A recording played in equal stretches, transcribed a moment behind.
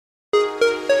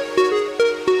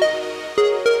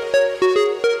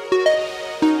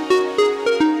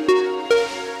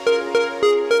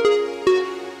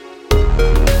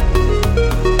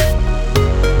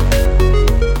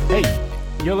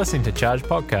listening to Charge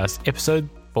Podcast, episode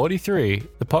 43,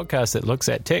 the podcast that looks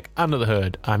at tech under the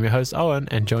hood. I'm your host, Owen,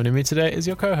 and joining me today is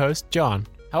your co-host, John.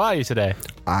 How are you today?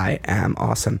 I am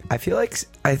awesome. I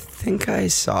think I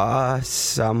saw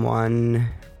someone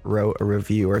wrote a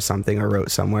review or something, or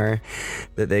wrote somewhere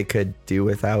that they could do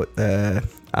without the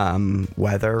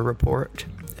weather report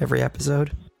every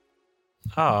episode.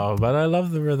 Oh, but I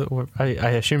love the...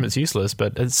 I assume it's useless,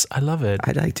 but I love it.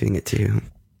 I like doing it too.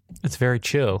 It's very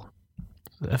chill.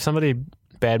 If somebody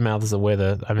badmouths the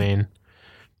weather, I mean,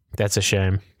 that's a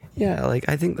shame. Yeah,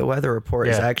 I think the weather report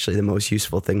is actually the most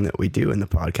useful thing that we do in the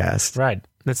podcast. Right.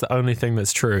 That's the only thing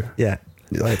that's true. Yeah.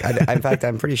 In fact,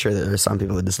 I'm pretty sure that there are some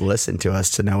people that just listen to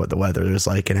us to know what the weather is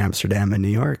like in Amsterdam and New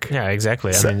York. Yeah,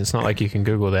 exactly. I mean, it's not like you can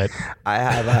Google that. I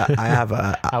have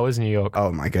a. How is New York?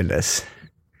 Oh my goodness.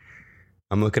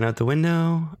 I'm looking out the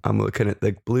window. I'm looking at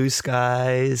the blue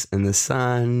skies and the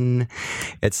sun.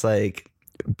 It's like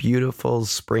beautiful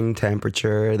spring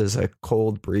temperature. There's a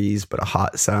cold breeze, but a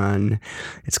hot sun.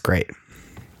 It's great.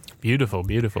 Beautiful,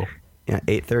 beautiful. Yeah,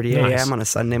 8:30 a.m. on a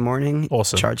Sunday morning.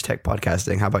 Awesome. Charge Tech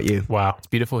Podcasting. How about you? Wow, it's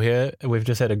beautiful here. We've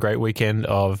just had a great weekend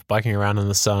of biking around in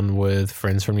the sun with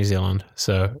friends from New Zealand,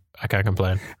 so I can't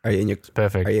complain. Are you in your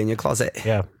Perfect? Are you in your closet?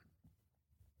 Yeah.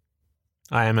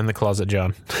 I am in the closet,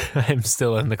 John. I am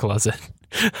still in the closet.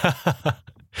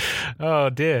 Oh,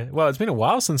 dear. Well, it's been a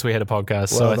while since we had a podcast,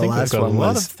 so I think we've got a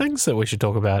lot of things that we should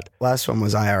talk about. Last one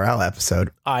was IRL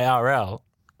episode. IRL.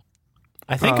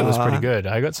 I think it was pretty good.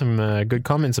 I got some good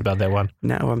comments about that one.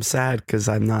 Now I'm sad because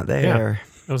I'm not there. Yeah,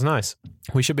 it was nice.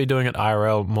 We should be doing it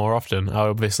IRL more often. I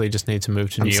obviously just need to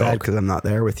move to New York. I'm sad because I'm not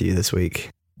there with you this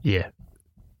week. Yeah.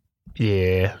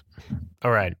 Yeah.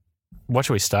 All right. What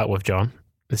should we start with, John?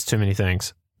 There's too many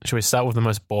things. Should we start with the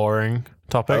most boring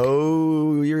topic?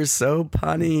 Oh, you're so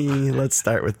punny. Let's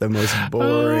start with the most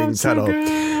boring title. So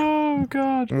oh,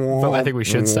 God. But I think we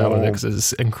should start with it because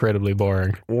it's incredibly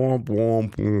boring. Womp,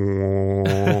 womp,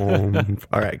 womp.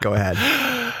 All right, go ahead.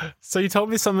 So you told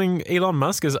me something. Elon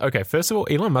Musk is... Okay, first of all,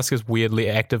 Elon Musk is weirdly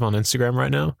active on Instagram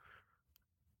right now.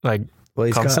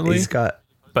 Constantly. He's got...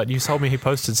 But you told me he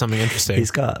posted something interesting. He's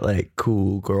got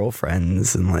cool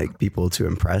girlfriends and people to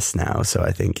impress now. So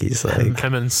I think he's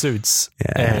him in suits.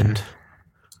 Yeah. And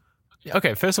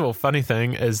okay, first of all, funny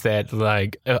thing is that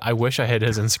I wish I had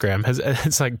his Instagram.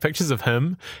 It's pictures of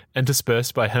him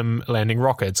interspersed by him landing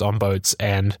rockets on boats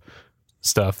and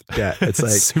stuff. Yeah,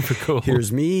 it's super cool.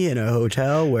 Here's me in a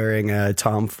hotel wearing a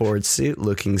Tom Ford suit,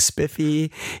 looking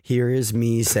spiffy. Here is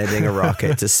me sending a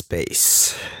rocket to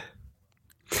space.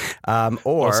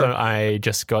 Also, I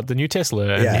just got the new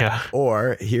Tesla.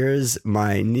 Or here's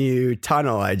my new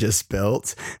tunnel I just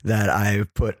built that I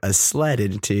put a sled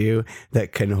into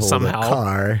that can hold a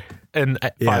car. In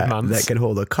 5 months. That can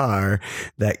hold a car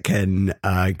that can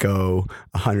go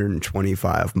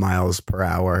 125 miles per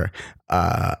hour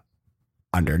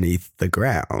underneath the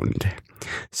ground.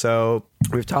 So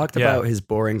we've talked about his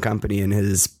boring company and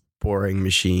his boring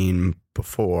machine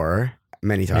before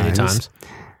many times.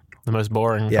 The most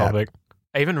boring topic.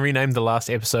 I even renamed the last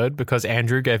episode because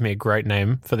Andrew gave me a great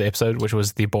name for the episode, which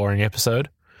was the boring episode.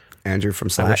 Andrew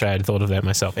from Slack. I wish I had thought of that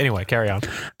myself. Anyway, carry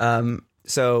on.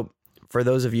 So for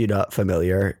those of you not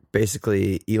familiar,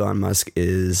 basically Elon Musk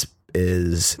is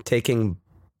taking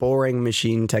boring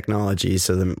machine technology,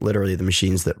 so literally the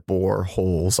machines that bore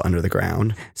holes under the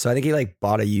ground. So I think he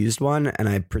bought a used one, and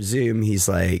I presume he's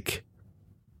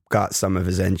got some of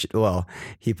his engine. Well,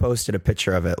 he posted a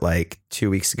picture of it 2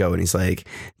 weeks ago, and he's like,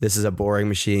 this is a boring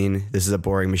machine. This is a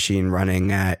boring machine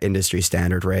running at industry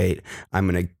standard rate. I'm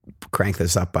going to crank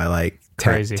this up by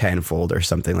tenfold or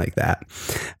something like that.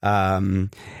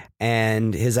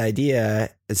 And his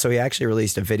idea, so he actually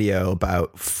released a video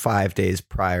about 5 days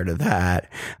prior to that.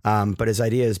 But his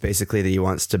idea is basically that he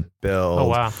wants to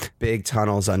build big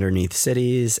tunnels underneath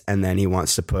cities. And then he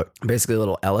wants to put basically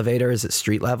little elevators at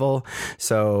street level.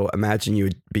 So imagine you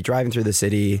would be driving through the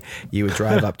city. You would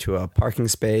drive up to a parking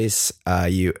space.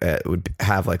 You would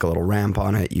have a little ramp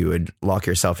on it. You would lock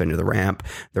yourself into the ramp.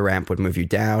 The ramp would move you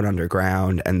down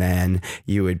underground. And then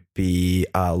you would be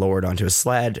lowered onto a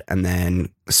sled and then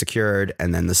secured,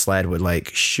 and then the sled would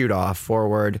shoot off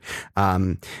forward.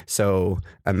 So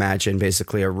imagine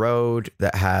basically a road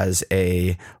that has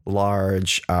a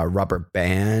large rubber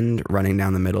band running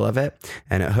down the middle of it,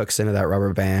 and it hooks into that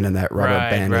rubber band, and that rubber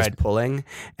band is pulling,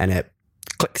 and it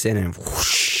clicks in and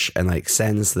whoosh, and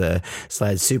sends the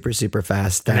sled super, super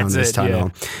fast down this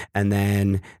tunnel. Yeah. And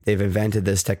then they've invented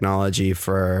this technology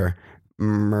for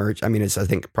merge. I mean, it's, I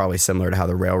think, probably similar to how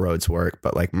the railroads work,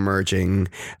 but merging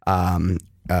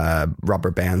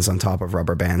rubber bands on top of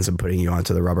rubber bands and putting you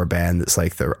onto the rubber band that's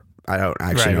the I don't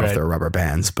actually know if they're rubber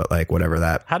bands, but like whatever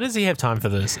that. How does he have time for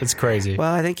this? It's crazy.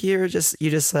 Well, I think you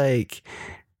just like,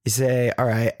 you say, all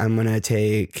right, I'm going to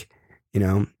take,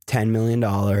 $10 million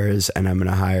and I'm going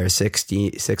to hire 6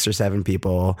 or 7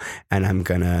 people and I'm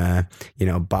going to,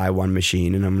 buy one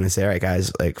machine and I'm going to say, all right,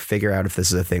 guys, like figure out if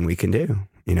this is a thing we can do,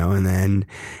 and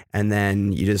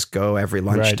then you just go every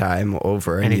lunchtime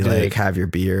over and you like have your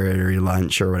beer or your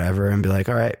lunch or whatever and be like,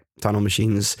 all right, tunnel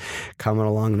machines coming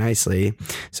along nicely.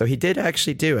 So he did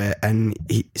actually do it. And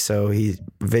he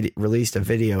released a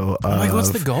video of, like, what's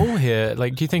the goal here?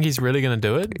 Like, do you think he's really going to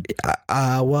do it?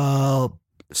 Well,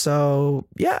 so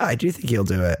yeah, I do think he'll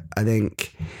do it. I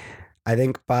think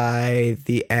by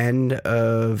the end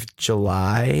of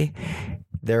July,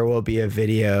 there will be a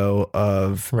video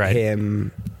of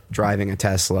him driving a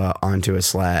Tesla onto a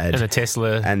sled and a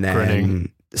Tesla and then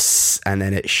grinning. And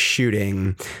then it's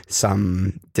shooting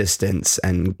some distance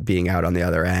and being out on the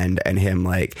other end, and him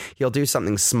like he'll do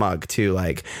something smug too,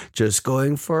 like just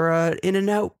going for a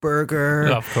In-N-Out burger,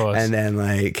 of course, and then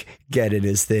like get in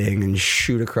his thing and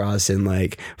shoot across in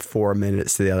like 4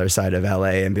 minutes to the other side of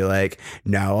LA and be like,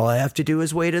 now all I have to do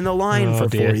is wait in the line for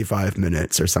 45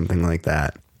 minutes or something like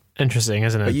that. Interesting,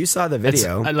 isn't it? But you saw the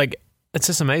video. It's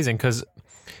just amazing because.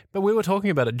 But we were talking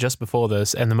about it just before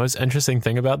this, and the most interesting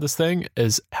thing about this thing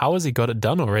is how has he got it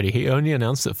done already? He only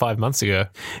announced it 5 months ago.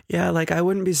 Yeah, like I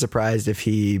wouldn't be surprised if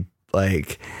he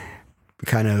like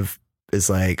kind of is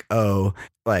like, oh,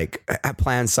 like I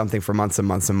planned something for months and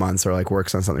months and months, or like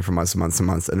works on something for months and months and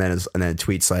months, and then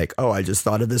tweets like, oh, I just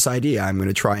thought of this idea, I'm going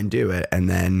to try and do it, and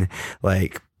then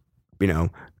like,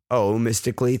 oh,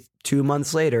 mystically 2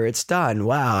 months later, it's done.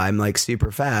 Wow, I'm like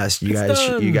super fast. You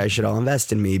guys should all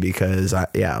invest in me because Elon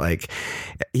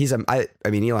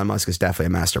Musk is definitely a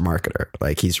master marketer.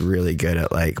 Like he's really good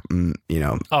at like,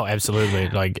 Oh, absolutely.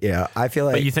 Like, yeah, I feel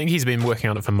like. But you think he's been working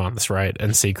on it for months, right?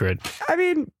 In secret. I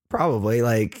mean, probably.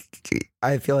 Like,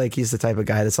 I feel like he's the type of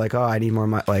guy that's like, oh, I need more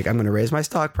money. Like, I'm going to raise my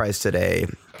stock price today.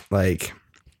 Like.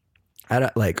 I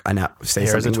don't like. I know. Say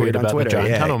Here's a tweet about the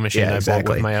giant tunnel machine I bought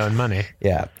with my own money.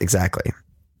 Yeah, exactly.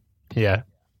 Yeah,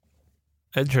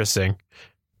 interesting.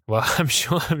 Well, I'm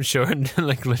sure in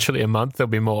like literally a month there'll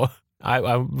be more.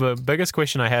 The biggest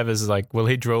question I have is like, will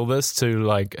he drill this to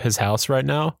like his house right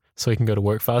now so he can go to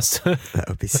work faster? That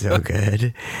would be so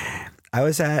good. I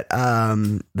was at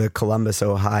the Columbus,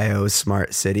 Ohio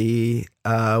Smart City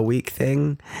week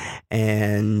thing,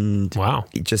 and wow,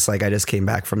 I just came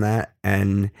back from that,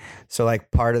 and so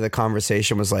like part of the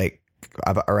conversation was like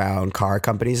around car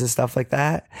companies and stuff like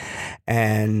that,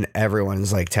 and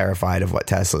everyone's like terrified of what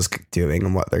Tesla's doing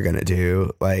and what they're gonna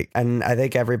do. Like, and I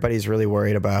think everybody's really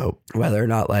worried about whether or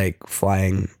not like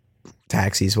flying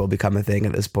taxis will become a thing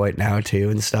at this point now too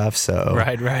and stuff. So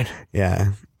right,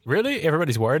 yeah. Really?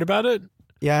 Everybody's worried about it?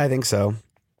 Yeah, I think so.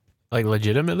 Like,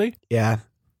 legitimately? Yeah.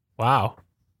 Wow.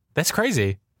 That's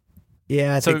crazy.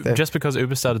 Yeah, so just because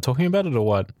Uber started talking about it or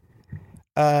what?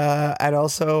 And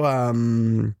also,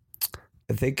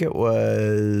 I think it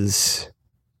was,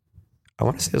 I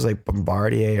want to say it was like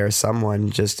Bombardier or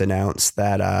someone just announced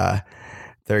that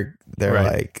they're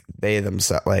like, they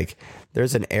themselves, like,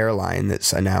 there's an airline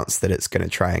that's announced that it's going to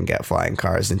try and get flying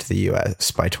cars into the U.S.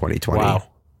 by 2020. Wow.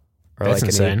 Or that's like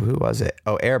insane. Who was it?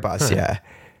 Oh, Airbus. Yeah.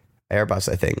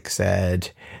 Airbus, I think,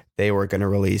 said they were going to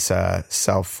release a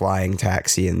self-flying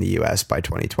taxi in the US by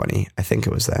 2020. I think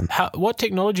it was them. What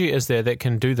technology is there that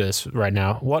can do this right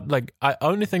now?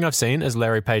 Only thing I've seen is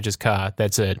Larry Page's car.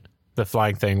 That's it. The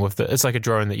flying thing it's like a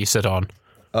drone that you sit on.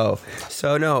 Oh,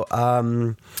 so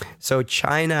no. So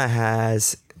China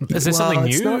has. Is there something new?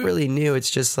 It's not really new. It's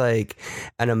just like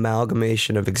an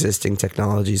amalgamation of existing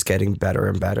technologies getting better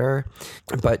and better.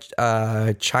 But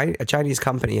a Chinese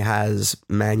company has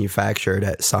manufactured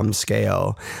at some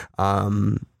scale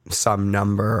some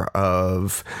number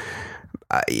of.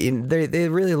 They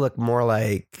really look more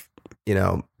like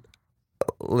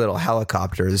little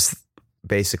helicopters.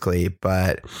 Basically,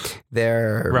 but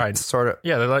they're sort of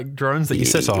they're like drones that you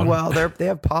sit on. Well, they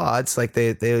have pods, like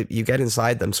they you get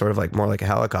inside them, sort of like more like a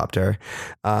helicopter,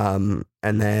 and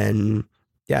then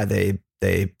they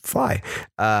fly.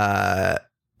 And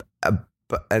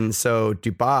so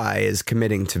Dubai is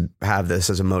committing to have this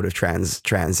as a mode of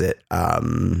transit.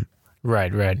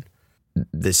 Right.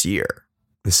 This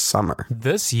summer.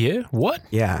 This year? What?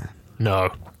 Yeah.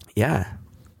 No. Yeah.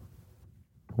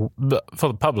 For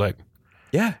the public.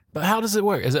 Yeah. But how does it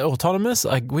work? Is it autonomous?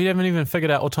 Like, we haven't even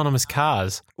figured out autonomous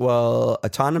cars. Well,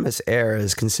 autonomous air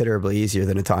is considerably easier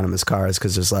than autonomous cars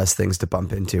because there's less things to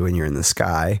bump into when you're in the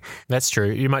sky. That's true.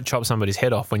 You might chop somebody's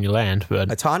head off when you land, but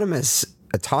autonomous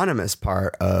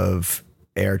part of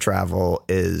air travel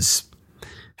is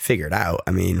figured out.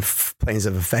 I mean, planes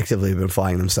have effectively been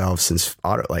flying themselves since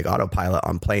autopilot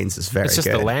on planes is very good. It's just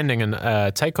the landing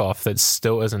and takeoff that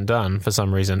still isn't done for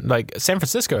some reason. Like San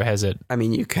Francisco has it. I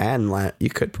mean, you can land. You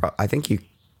could. I think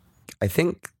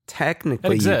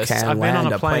technically you can I've been land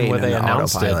on a plane where they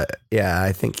announced autopilot. it. Yeah,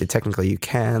 I think technically you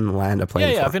can land a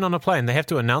plane. Yeah, I've been on a plane. They have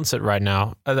to announce it right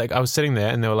now. I was sitting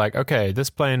there and they were like, okay, this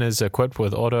plane is equipped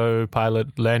with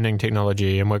autopilot landing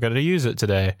technology and we're going to use it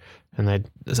today. And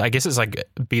I guess it's like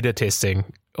beta testing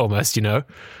almost, you know?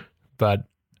 But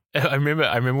I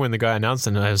remember when the guy announced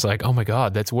it and I was like, oh my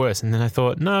God, that's worse. And then I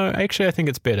thought, no, actually, I think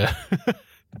it's better.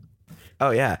 Oh,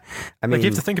 yeah. I mean, like you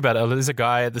have to think about it. There's a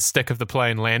guy at the stick of the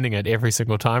plane landing it every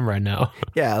single time right now.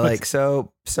 Yeah, like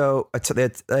so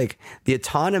it's like the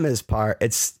autonomous part,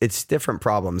 it's different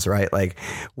problems, right? Like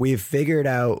we've figured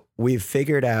out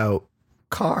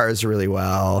cars really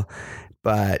well,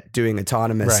 but doing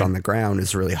autonomous on the ground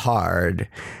is really hard.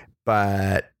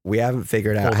 But we haven't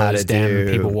figured out how to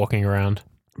do people walking around.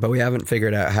 But we haven't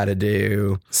figured out how to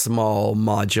do small,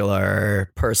 modular,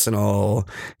 personal,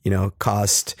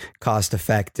 cost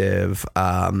effective,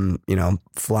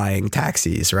 flying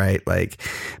taxis, right? Like,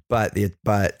 but the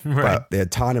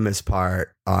autonomous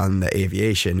part on the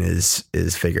aviation is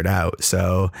figured out.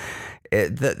 So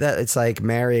it's like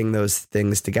marrying those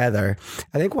things together.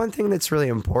 I think one thing that's really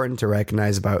important to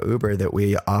recognize about Uber that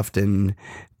we often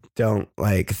don't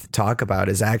talk about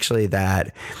is actually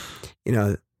that,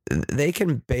 they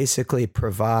can basically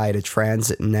provide a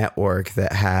transit network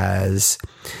that has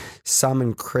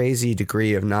some crazy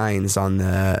degree of nines on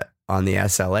the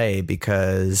SLA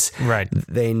because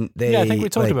they I think we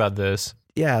talked about this.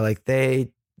 Yeah, like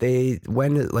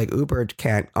when Uber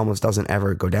doesn't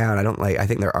ever go down. I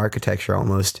think their architecture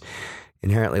almost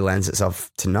inherently lends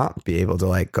itself to not be able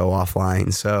to go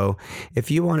offline. So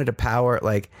if you wanted to power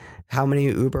how many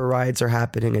Uber rides are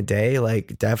happening a day,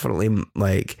 definitely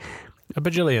a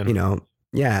bajillion.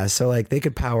 Yeah. So they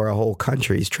could power a whole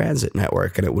country's transit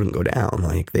network and it wouldn't go down.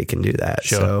 They can do that.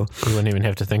 Sure. So you wouldn't even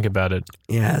have to think about it.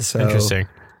 Yeah. So interesting.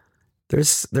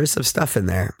 There's some stuff in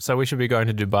there. So we should be going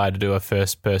to Dubai to do a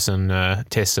first person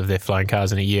test of their flying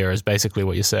cars in a year is basically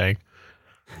what you're saying.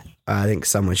 I think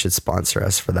someone should sponsor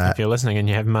us for that. If you're listening and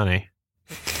you have money,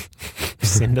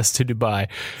 send us to Dubai.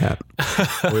 Yeah.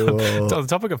 We will. So on the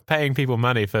topic of paying people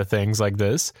money for things like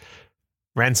this,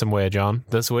 ransomware, John,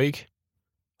 this week.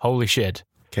 Holy shit.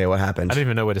 Okay, what happened? I don't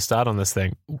even know where to start on this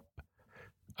thing.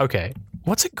 Okay,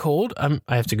 what's it called?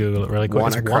 I have to Google it really quick.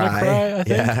 WannaCry, I think.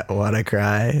 Yeah,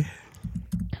 WannaCry.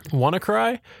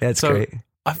 WannaCry? That's great.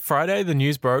 On Friday, the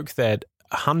news broke that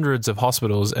hundreds of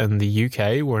hospitals in the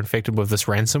UK were infected with this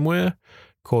ransomware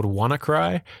called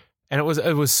WannaCry. And it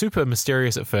was super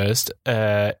mysterious at first,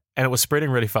 and it was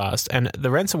spreading really fast. And the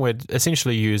ransomware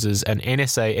essentially uses an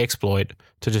NSA exploit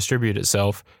to distribute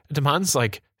itself. It demands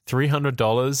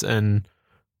 $300 in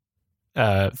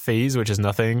fees, which is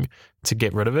nothing, to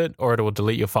get rid of it, or it will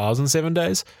delete your files in 7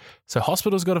 days. So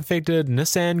hospitals got infected,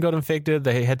 Nissan got infected.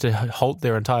 They had to halt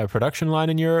their entire production line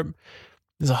in Europe.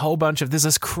 There's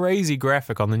this crazy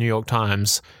graphic on the New York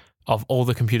Times of all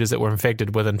the computers that were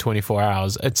infected within 24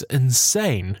 hours. It's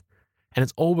insane. And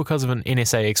it's all because of an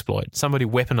NSA exploit. Somebody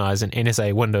weaponized an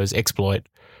NSA Windows exploit,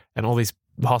 and all these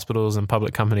hospitals and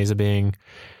public companies are being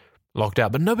locked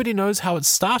out. But nobody knows how it's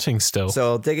starting still.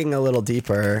 So digging a little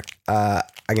deeper, I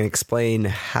can explain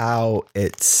how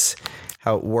it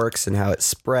works and how it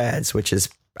spreads, which is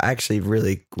actually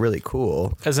really, really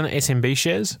cool. As an SMB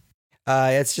shares?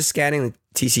 It's just scanning the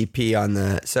TCP on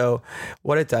the. So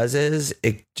what it does is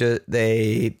it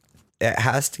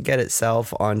has to get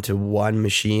itself onto one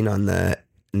machine on the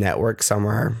network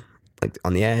somewhere, like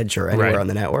on the edge or anywhere on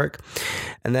the network.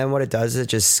 And then what it does is it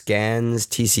just scans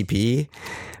TCP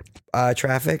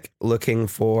traffic looking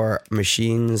for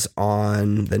machines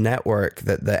on the network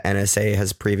that the NSA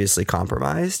has previously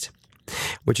compromised,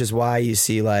 which is why you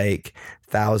see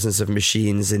thousands of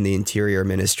machines in the Interior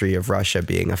Ministry of Russia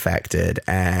being affected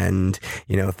and,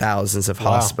 thousands of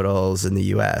hospitals in the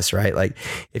US, right?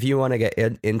 If you want to get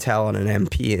intel on an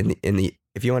MP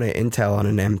if you want to intel on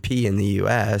an MP in the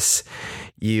US,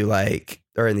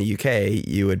 or in the UK,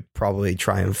 you would probably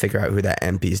try and figure out who that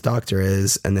MP's doctor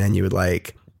is. And then you would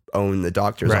own the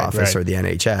doctor's office or the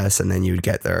NHS, and then you'd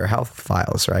get their health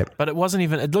files, right? But it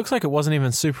looks like it wasn't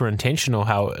even super intentional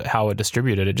how it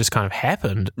distributed. It just kind of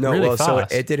happened really fast. So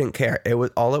it didn't care.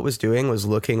 All it was doing was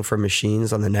looking for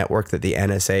machines on the network that the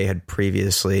NSA had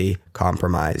previously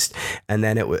compromised. And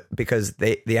then because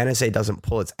the NSA doesn't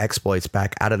pull its exploits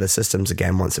back out of the systems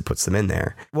again once it puts them in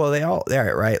there. Well,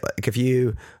 they're right. If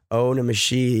you own a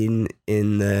machine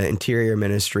in the Interior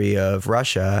Ministry of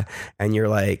Russia, and you're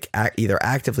like either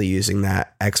actively using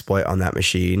that exploit on that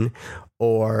machine,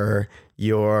 or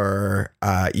you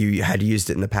had used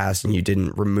it in the past and you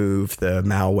didn't remove the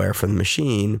malware from the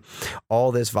machine.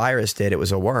 All this virus did, it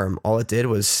was a worm. All it did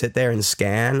was sit there and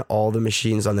scan all the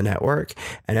machines on the network,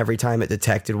 and every time it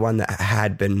detected one that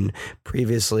had been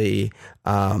previously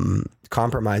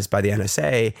compromised by the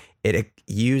NSA, it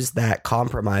used that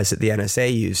compromise that the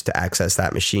NSA used to access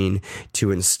that machine to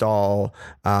install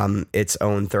its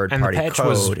own third-party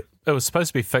code. It was supposed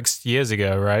to be fixed years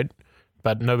ago, right?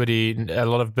 But a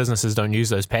lot of businesses don't use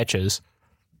those patches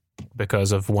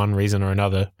because of one reason or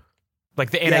another. Like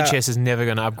the NHS is never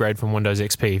going to upgrade from Windows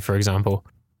XP, for example.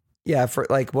 Yeah, for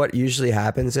like what usually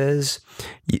happens is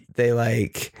they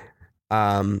like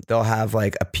they'll have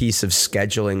like a piece of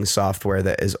scheduling software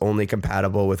that is only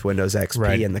compatible with Windows XP,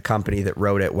 right, and the company that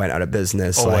wrote it went out of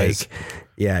business. Always. Like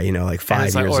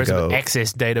 5 years ago. An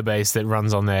Access database that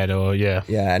runs on that,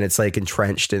 and it's like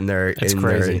entrenched in their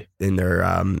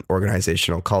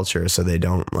organizational culture, so they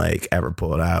don't like ever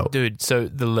pull it out. Dude, so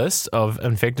the list of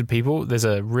infected people, there's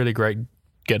a really great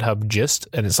GitHub gist,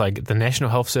 and it's like the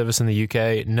National Health Service in the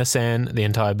UK, Nissan, the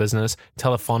entire business,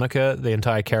 Telefonica, the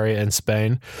entire carrier in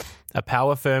Spain, a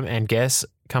power firm and gas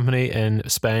company in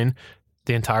Spain,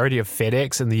 the entirety of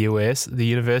FedEx in the US, the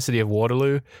University of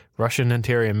Waterloo, Russian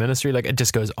Interior Ministry. Like, it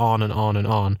just goes on and on and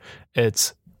on.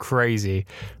 It's crazy.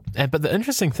 But the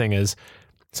interesting thing is,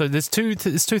 so there's two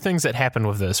things that happen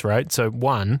with this, right? So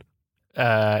one,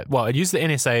 it used the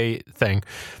NSA thing.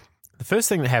 The first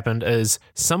thing that happened is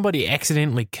somebody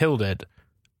accidentally killed it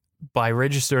by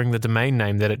registering the domain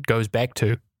name that it goes back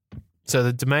to. So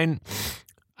the domain,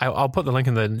 I'll put the link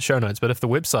in the show notes, but if the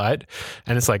website,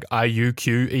 and it's like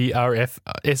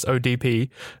IUQERFSODP,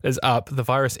 is up, the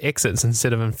virus exits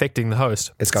instead of infecting the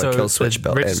host. It's got a kill switch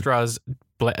built in. Registrars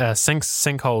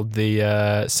synchold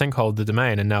the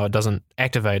domain, and now it doesn't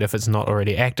activate if it's not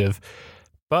already active.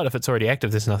 But if it's already active,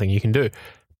 there's nothing you can do.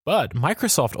 But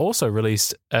Microsoft also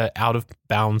released an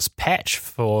out-of-bounds patch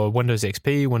for Windows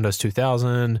XP, Windows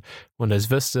 2000, Windows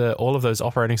Vista, all of those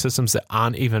operating systems that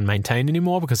aren't even maintained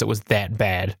anymore because it was that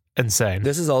bad. Insane.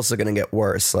 This is also going to get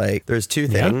worse. Like, there's two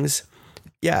things.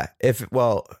 Yeah. If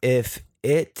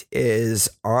it is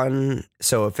on,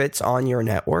 so if it's on your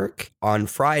network on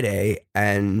Friday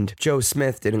and Joe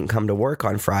Smith didn't come to work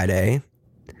on Friday,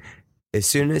 as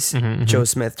soon as Joe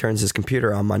Smith turns his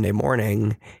computer on Monday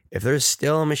morning, if there's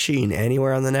still a machine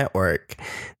anywhere on the network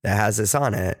that has this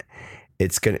on it,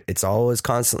 it's always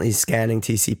constantly scanning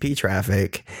TCP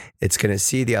traffic. It's going to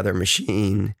see the other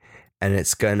machine, and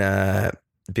it's going to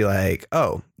be like,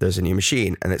 oh, there's a new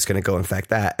machine, and it's going to go infect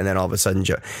that. And then all of a sudden,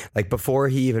 Joe, like before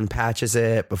he even patches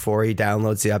it, before he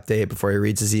downloads the update, before he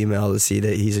reads his email to see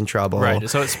that he's in trouble, right?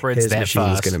 So it spreads his that machine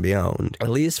fast. is going to be owned. At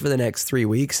least for the next 3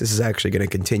 weeks, this is actually going to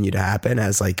continue to happen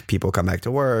as like people come back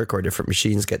to work or different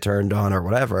machines get turned on or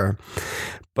whatever.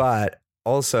 But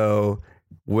also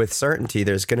with certainty,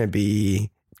 there's going to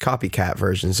be copycat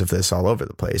versions of this all over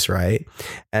the place, right?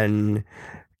 And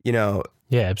yeah,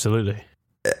 absolutely.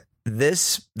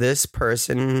 This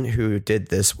person who did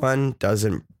this one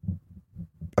doesn't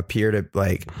appear to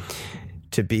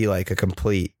be like a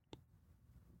complete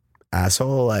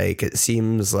asshole. Like, it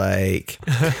seems like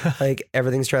like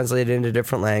everything's translated into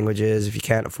different languages. If you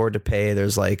can't afford to pay,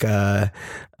 there's like a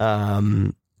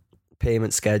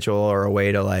payment schedule or a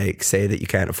way to like say that you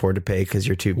can't afford to pay because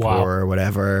you're too poor or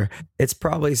whatever. It's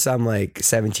probably some like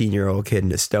 17-year-old kid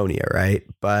in Estonia, right?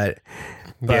 But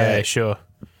yeah, sure.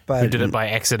 But, who did it by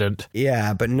accident.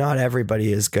 Yeah, but not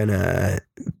everybody is going to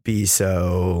be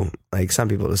so, like, some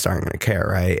people just aren't going to care,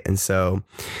 right? And so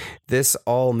this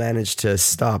all managed to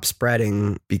stop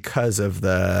spreading because of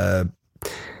the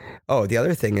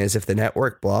other thing is if the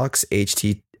network blocks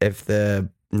if the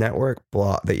network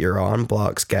block that you're on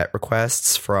blocks GET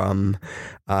requests from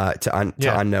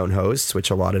to unknown hosts, which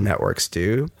a lot of networks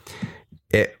do,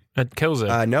 it kills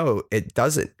it. No, it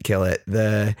doesn't kill it.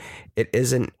 It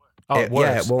isn't. It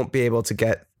won't be able to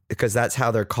get, because that's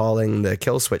how they're calling the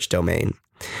kill switch domain.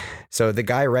 So the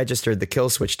guy registered the kill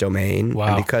switch domain,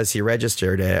 and because he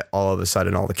registered it, all of a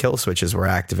sudden all the kill switches were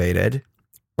activated.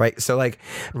 Right. So like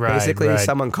basically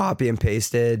someone copy and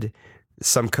pasted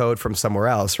some code from somewhere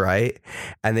else, right?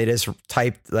 And they just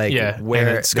typed like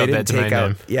where they didn't take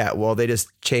out. Yeah, well, they just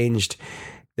changed.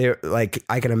 They like,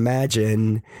 I can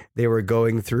imagine they were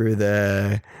going through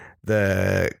the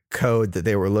code that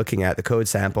they were looking at, the code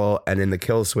sample, and in the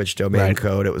kill switch domain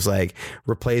code, it was like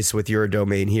replace with your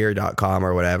domain here.com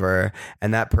or whatever.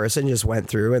 And that person just went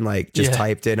through and like just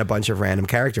typed in a bunch of random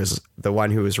characters. The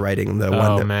one who was writing the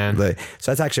one that,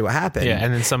 so that's actually what happened. Yeah,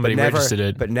 and then somebody registered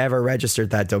it. But never registered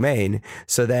that domain.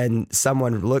 So then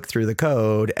someone looked through the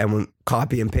code and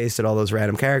copy and pasted all those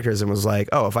random characters and was like,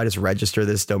 oh, if I just register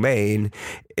this domain,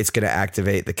 it's going to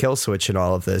activate the kill switch and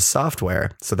all of this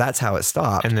software. So that's how it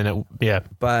stopped. And then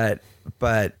But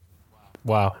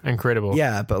wow, incredible.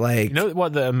 Yeah, but like, you know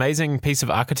what the amazing piece of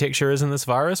architecture is in this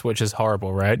virus, which is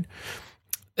horrible, right?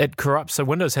 It corrupts. So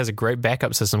Windows has a great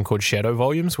backup system called Shadow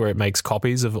Volumes, where it makes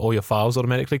copies of all your files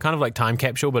automatically, kind of like Time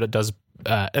Capsule, but it does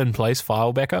in place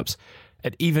file backups.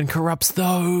 It even corrupts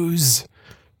those.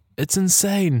 It's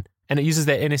insane. And it uses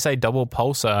that NSA double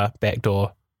pulsar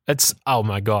backdoor. It's, oh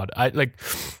my God.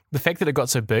 The fact that it got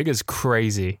so big is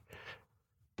crazy.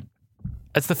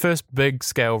 It's the first big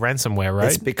scale ransomware, right?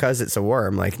 It's because it's a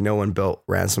worm. Like, no one built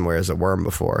ransomware as a worm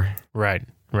before. Right.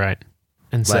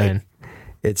 Insane. Like,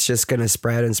 it's just going to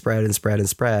spread and spread and spread and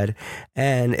spread.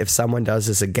 And if someone does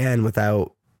this again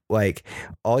without, like,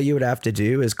 all you would have to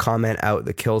do is comment out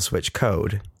the kill switch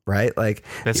code, right? Like,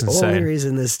 that's the insane. only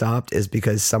reason this stopped is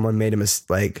because someone made a mistake.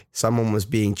 Like, someone was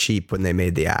being cheap when they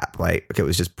made the app. Like, it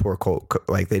was just poor code.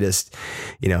 Like, they just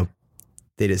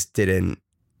didn't.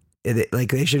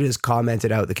 They should have just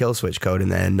commented out the kill switch code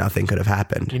and then nothing could have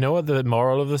happened. You know what the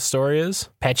moral of the story is?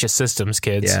 Patch your systems,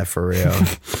 kids. Yeah, for real.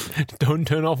 Don't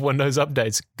turn off Windows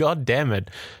updates. God damn it.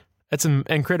 That's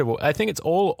incredible. I think it's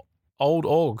all old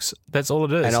orgs. That's all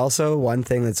it is. And also, one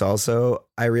thing that's also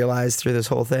I realized through this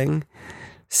whole thing,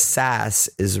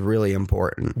 SaaS is really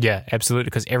important. Yeah, absolutely,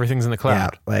 because everything's in the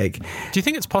cloud. Yeah, like, do you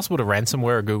think it's possible to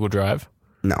ransomware a Google Drive?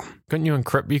 No. Couldn't you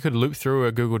encrypt? You could loop through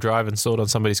a Google Drive installed on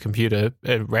somebody's computer,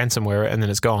 ransomware it, and then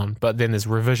it's gone. But then there's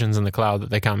revisions in the cloud that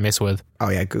they can't mess with. Oh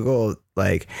yeah, Google.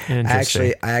 Like,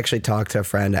 I actually talked to a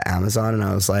friend at Amazon, and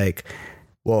I was like,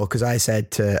 well, because I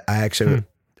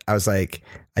was like,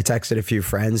 I texted a few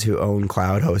friends who own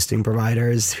cloud hosting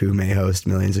providers who may host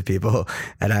millions of people,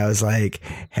 and I was like,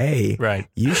 hey,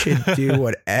 you should do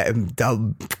what,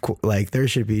 like, there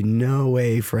should be no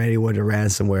way for anyone to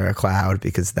ransomware a cloud,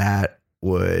 because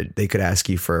they could ask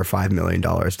you for $5 million,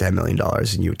 $10 million,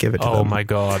 and you would give it to them. Oh my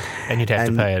God. And you'd have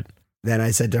to pay it. Then I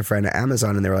said to a friend at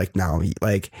Amazon, and they were like, no,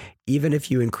 like, even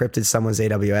if you encrypted someone's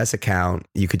AWS account,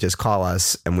 you could just call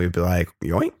us and we'd be like,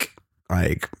 yoink.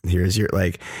 Like, here's your,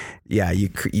 like, yeah, you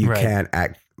can't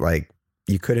act like,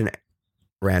 you couldn't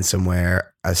ransomware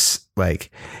us,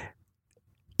 like,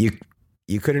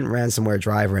 you couldn't ransomware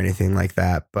Drive or anything like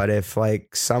that. But if,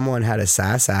 like, someone had a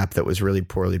SaaS app that was really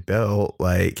poorly built,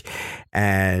 like,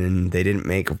 and they didn't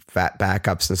make fat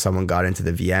backups and someone got into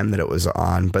the VM that it was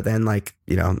on, but then, like,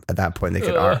 you know, at that point they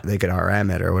could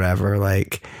RM it or whatever,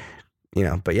 like, you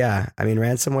know. But yeah, I mean,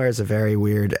 ransomware is a very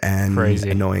weird and crazy,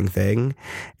 annoying thing,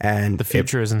 and the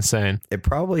future is insane. It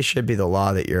probably should be the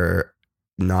law that you're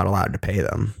not allowed to pay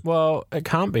them. Well, it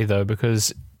can't be though,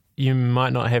 because you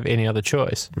might not have any other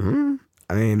choice. Mm-hmm.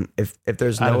 I mean, if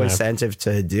there's no incentive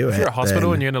to do it, if you're a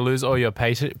hospital and you're going to lose all your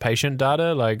patient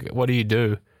data, like, what do you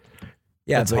do?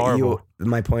 Yeah, it's horrible.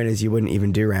 My point is, you wouldn't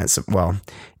even do ransom. Well,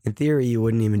 in theory, you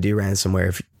wouldn't even do ransomware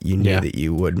if you knew that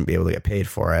you wouldn't be able to get paid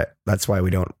for it. That's why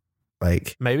we don't,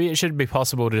 like. Maybe it should be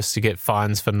possible just to get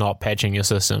fines for not patching your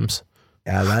systems.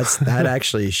 Yeah, that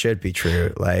actually should be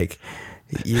true. Like,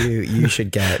 you should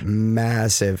get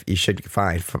massive. You should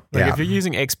fine. If you're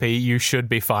using XP, you should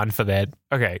be fined for that.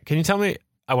 Okay, can you tell me?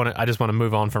 I just want to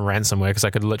move on from ransomware because I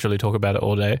could literally talk about it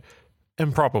all day.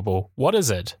 Improbable. What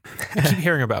is it? I keep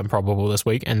hearing about Improbable this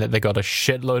week, and that they got a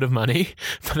shitload of money,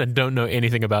 but I don't know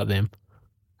anything about them.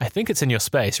 I think it's in your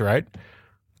space, right?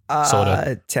 Sort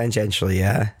of. Tangentially,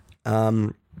 yeah.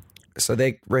 So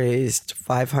they raised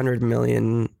 $500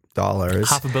 million.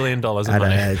 $500 million in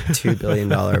money. At a $2 billion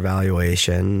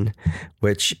valuation,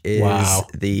 which is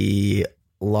the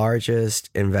largest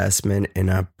investment in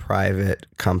a private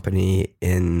company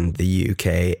in the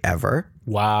UK ever.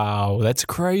 Wow, that's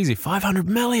crazy. 500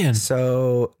 million.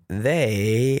 So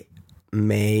they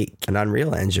make an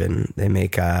Unreal Engine. They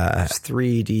make a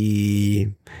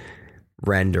 3D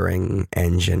rendering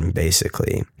engine,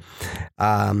 basically.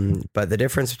 But the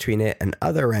difference between it and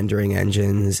other rendering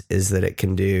engines is that it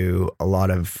can do a lot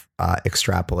of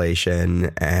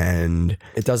extrapolation, and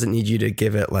it doesn't need you to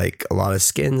give it like a lot of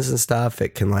skins and stuff.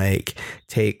 It can like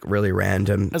take really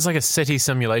random. It's like a city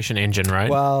simulation engine, right?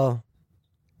 Well,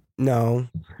 no,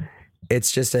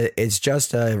 it's just a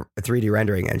 3D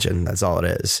rendering engine. That's all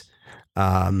it is.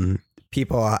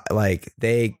 People like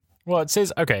they. Well, it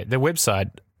says, okay, their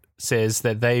website says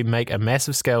that they make a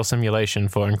massive scale simulation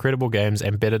for incredible games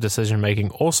and better decision making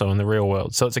also in the real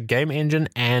world. So it's a game engine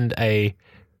and a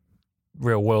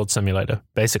real world simulator,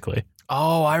 basically.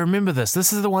 Oh, I remember this.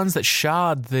 This is the ones that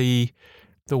shard the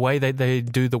way they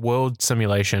do the world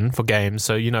simulation for games.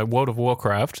 So, World of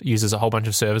Warcraft uses a whole bunch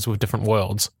of servers with different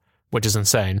worlds, which is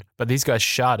insane. But these guys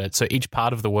shard it, so each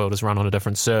part of the world is run on a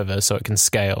different server so it can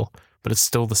scale, but it's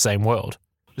still the same world.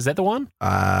 Is that the one?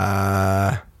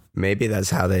 Maybe that's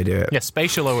how they do it. Yeah,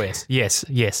 Spatial OS. Yes,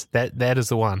 that is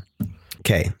the one.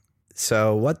 Okay,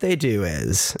 so what they do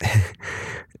is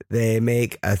they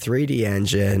make a 3D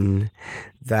engine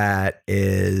that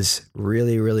is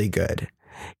really, really good.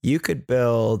 You could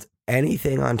build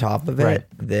anything on top of it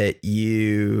that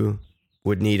you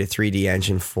would need a 3D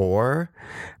engine for.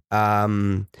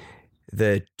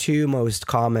 The two most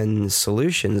common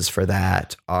solutions for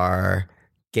that are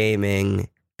gaming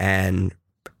and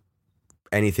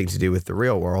anything to do with the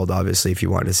real world, obviously, if you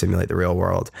want to simulate the real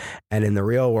world. And in the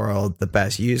real world, the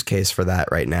best use case for that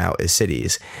right now is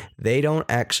cities. They don't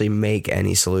actually make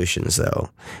any solutions, though.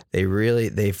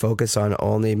 They focus on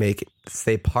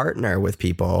they partner with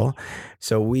people.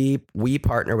 So we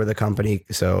partner with a company.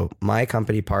 So my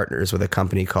company partners with a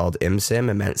company called ImSim,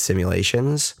 Immense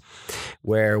Simulations,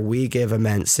 where we give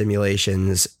Immense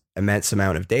Simulations immense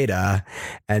amount of data,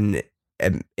 and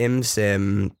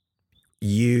ImSim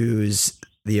use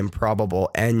the Improbable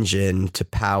engine to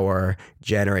power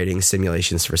generating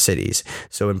simulations for cities.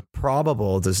 So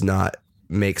Improbable does not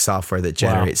make software that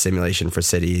generates simulation for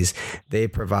cities. They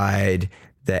provide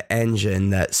the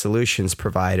engine that solutions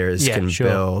providers can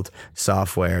build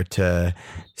software to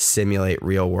simulate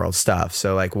real world stuff.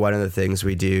 So like one of the things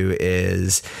we do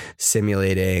is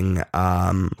simulating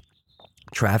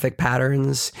traffic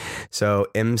patterns. So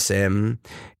ImSim,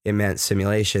 Immense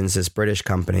Simulations, this British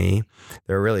company,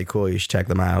 they're really cool. You should check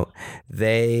them out.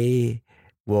 They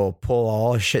will pull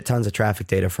all shit tons of traffic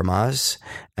data from us,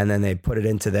 and then they put it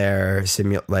into their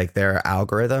their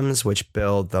algorithms, which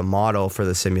build the model for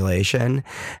the simulation,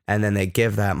 and then they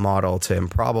give that model to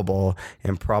Improbable.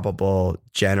 Improbable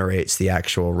generates the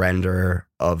actual render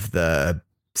of the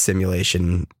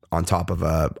simulation on top of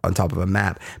a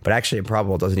map, but actually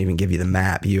Improbable doesn't even give you the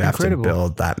map. You have to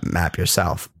build that map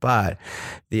yourself. But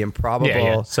the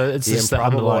Improbable, So it's the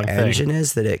Improbable engine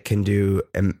is that it can do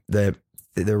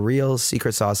the real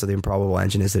secret sauce of the Improbable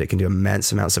engine is that it can do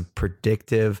immense amounts of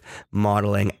predictive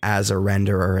modeling as a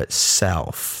renderer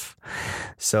itself.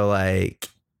 So like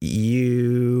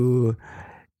it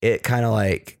kind of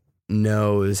like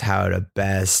knows how to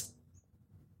best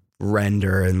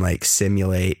render and like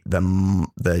simulate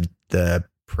the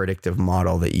predictive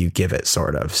model that you give it,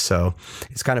 sort of. So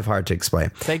it's kind of hard to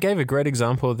explain. They gave a great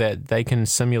example that they can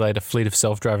simulate a fleet of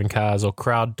self-driving cars or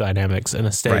crowd dynamics in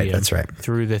a stadium. Right, that's right.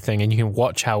 Through the thing, and you can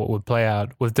watch how it would play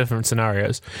out with different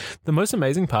scenarios. The most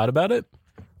amazing part about it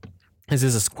is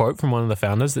there's this quote from one of the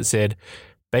founders that said,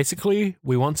 basically,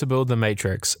 we want to build the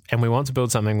Matrix, and we want to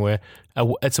build something where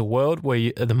it's a world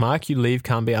where the mark you leave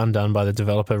can't be undone by the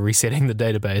developer resetting the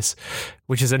database,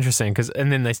 which is interesting.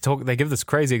 And then they give this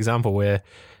crazy example where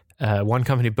one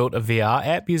company built a VR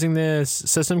app using their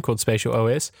system called Spatial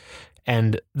OS,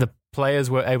 and the players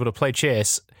were able to play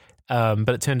chess, but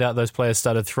it turned out those players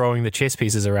started throwing the chess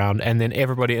pieces around, and then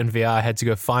everybody in VR had to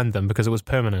go find them because it was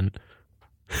permanent.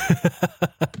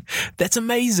 That's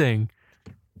amazing.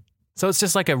 So it's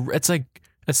just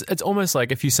it's almost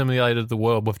like if you simulated the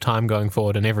world with time going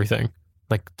forward and everything.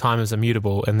 Like time is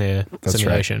immutable in their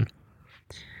simulation. Right.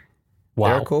 Wow.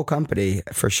 They're a cool company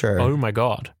for sure. Oh my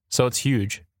God. So it's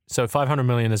huge. So 500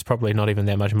 million is probably not even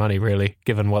that much money, really,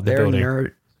 given what they're building.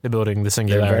 They're building the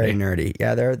singularity. They're very nerdy.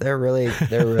 Yeah, they're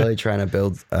really trying to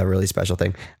build a really special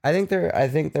thing. I think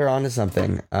they're onto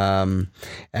something.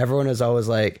 Everyone is always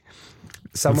like,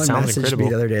 someone messaged me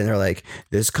the other day and they're like,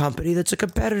 this company that's a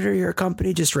competitor to your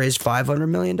company just raised $500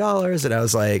 million. And I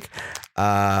was like,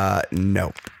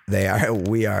 no,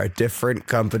 we are different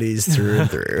companies through and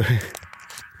through.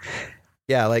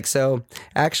 Yeah, like, so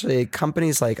actually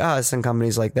companies like us and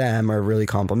companies like them are really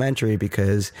complementary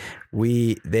because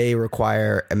they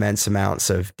require immense amounts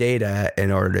of data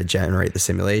in order to generate the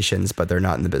simulations, but they're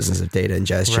not in the business of data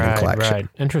ingestion and collection. Right.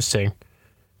 Interesting.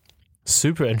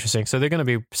 Super interesting. So they're going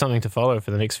to be something to follow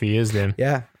for the next few years then.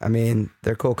 Yeah. I mean,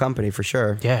 they're a cool company for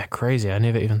sure. Yeah, crazy. I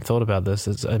never even thought about this.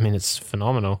 It's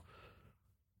phenomenal.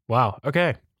 Wow.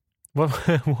 Okay.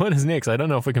 What is next? I don't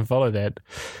know if we can follow that.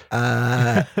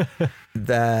 I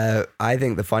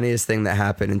think the funniest thing that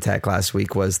happened in tech last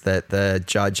week was that the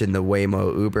judge in the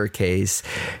Waymo Uber case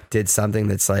did something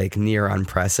that's like near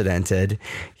unprecedented.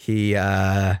 He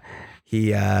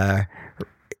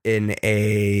in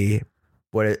a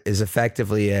what is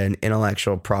effectively an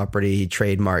intellectual property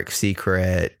trademark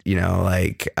secret,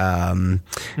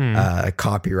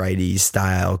 copyrighty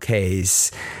style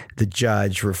case. The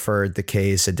judge referred the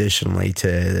case additionally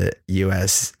to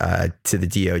to the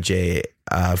DOJ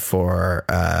for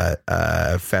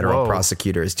federal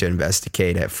prosecutors to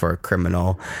investigate it for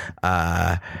criminal.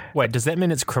 Wait, does that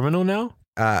mean it's criminal now?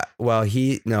 Well,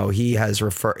 he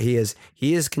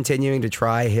is continuing to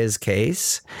try his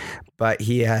case, but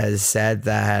he has said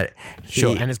that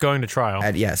and it's going to trial.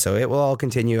 So it will all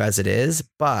continue as it is,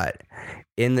 but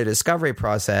in the discovery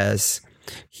process,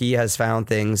 he has found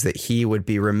things that he would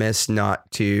be remiss not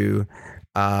to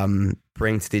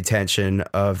bring to the attention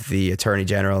of the Attorney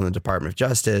General and the Department of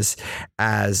Justice,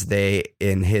 as they,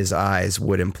 in his eyes,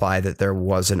 would imply that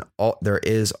there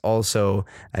is also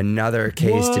another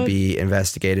case to be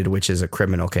investigated, which is a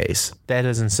criminal case. That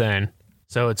is insane.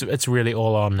 So it's really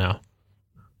all on now,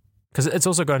 because it's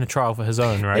also going to trial for his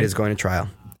own, right? It is going to trial,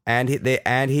 and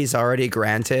he's already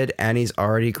granted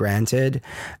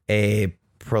a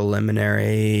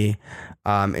preliminary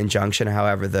injunction.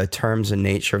 However, the terms and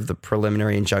nature of the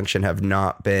preliminary injunction have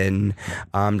not been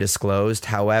disclosed.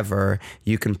 However,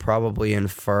 you can probably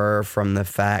infer from the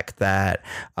fact that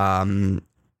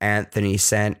Anthony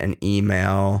sent an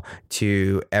email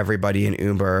to everybody in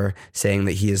Uber saying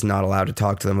that he is not allowed to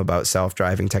talk to them about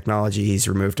self-driving technology. He's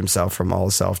removed himself from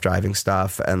all self-driving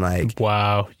stuff, and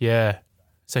wow, yeah.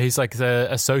 So he's like the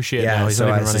associate now. He's not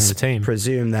even running the team.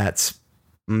 Presume that's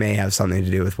may have something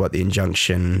to do with what the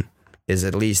injunction is.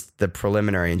 At least the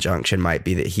preliminary injunction might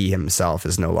be that he himself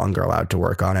is no longer allowed to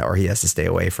work on it, or he has to stay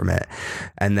away from it.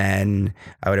 And then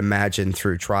I would imagine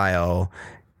through trial,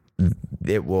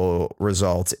 it will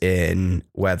result in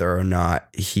whether or not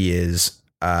he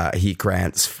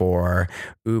grants for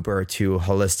Uber to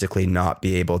holistically not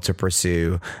be able to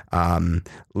pursue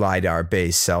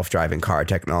LiDAR-based self-driving car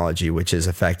technology, which is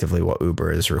effectively what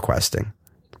Uber is requesting.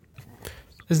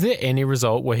 Is there any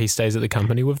result where he stays at the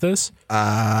company with this?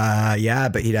 Yeah,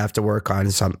 but he'd have to work on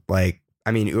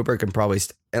Uber can probably,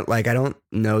 I don't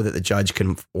know that the judge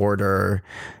can order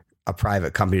a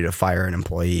private company to fire an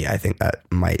employee. I think that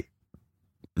might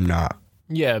not.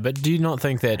 Yeah, but do you not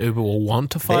think that Uber will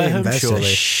want to fire him?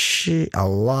 Surely. A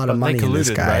lot of money in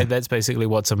this guy. Right? That's basically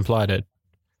what's implied.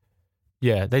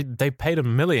 Yeah, they paid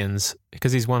him millions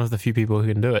because he's one of the few people who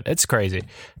can do it. It's crazy.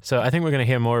 So I think we're going to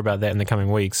hear more about that in the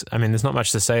coming weeks. I mean, there's not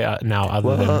much to say now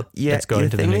other than it's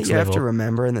going to the next level. The thing that you have to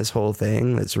remember in this whole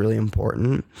thing that's really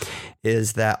important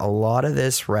is that a lot of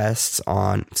this rests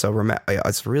on...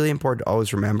 it's really important to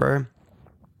always remember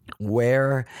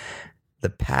where the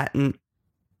patent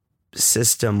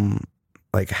system...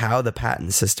 how the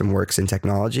patent system works in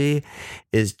technology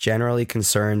is generally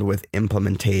concerned with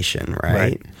implementation,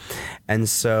 right? And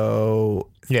so...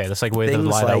 Yeah, that's like where the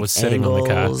LiDAR was sitting on the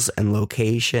car. And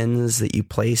locations that you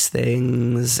place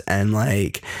things, and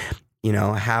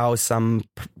how some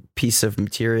piece of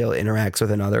material interacts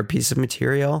with another piece of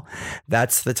material.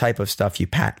 That's the type of stuff you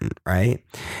patent, right?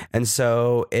 And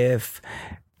so if...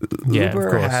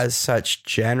 Uber has such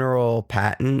general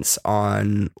patents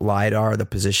on LiDAR, the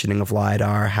positioning of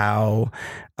LiDAR, how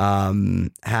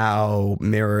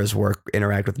mirrors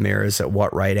interact with mirrors at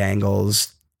what right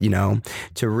angles,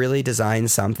 to really design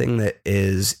something that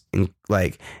is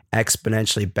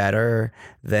exponentially better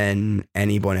than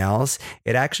anyone else.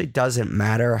 It actually doesn't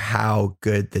matter how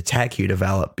good the tech you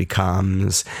develop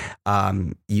becomes.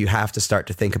 You have to start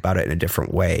to think about it in a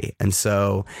different way. And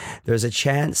so there's a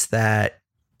chance that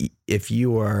if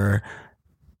you were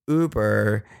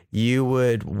Uber, you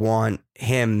would want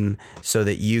him so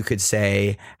that you could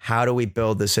say, how do we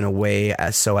build this in a way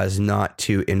so as not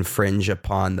to infringe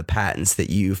upon the patents that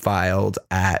you filed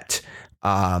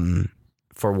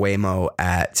for Waymo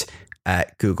at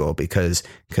Google, because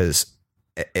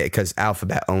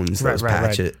Alphabet owns those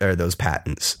or those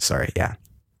patents. Sorry. Yeah.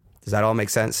 Does that all make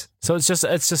sense? So it's just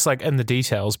in the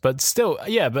details, but still,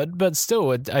 yeah, but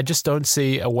still, I just don't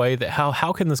see a way that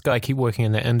how can this guy keep working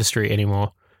in the industry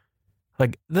anymore?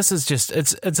 This is just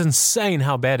it's insane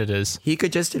how bad it is. He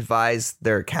could just advise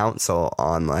their counsel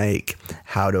on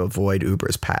how to avoid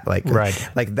Uber's that.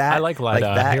 I like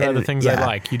LiDAR. Here are the things I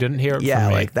like. You didn't hear it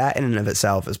from me. That in and of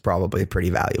itself is probably pretty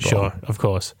valuable. Sure, of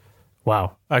course.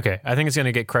 Wow. Okay, I think it's going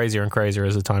to get crazier and crazier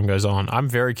as the time goes on. I'm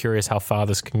very curious how far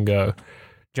this can go.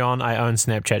 John, I own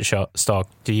Snapchat stock.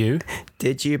 Do you?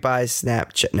 Did you buy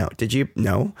Snapchat? No. Did you?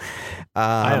 No.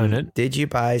 I own it. Did you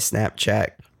buy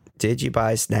Snapchat? Did you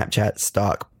buy Snapchat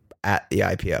stock at the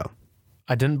IPO?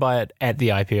 I didn't buy it at the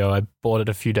IPO. I bought it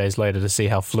a few days later to see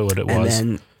how fluid it was.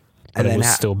 But it was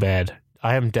still bad.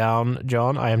 I am down,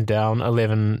 John. I am down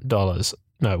 $11.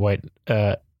 No, wait.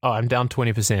 Oh, I'm down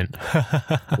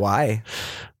 20%. Why?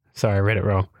 Sorry, I read it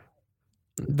wrong.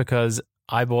 Because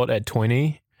I bought at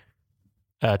 21,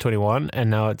 and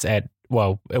now it's at,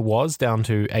 well, it was down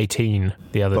to 18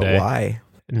 the other day. Why?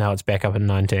 Now it's back up at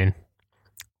 19.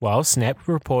 Well, Snap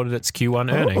reported its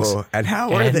Q1 earnings. And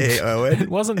how were they, Owen? It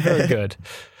wasn't very good.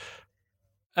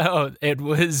 Oh, it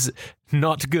was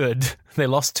not good. They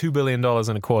lost $2 billion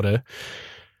in a quarter.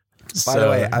 By the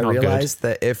way, I realized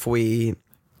that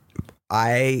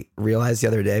I realized the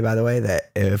other day, by the way,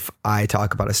 that if I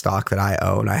talk about a stock that I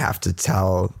own, I have to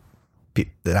tell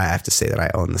that I have to say that I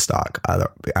own the stock.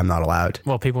 I'm not allowed.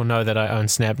 Well, people know that I own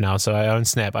Snap now, so I own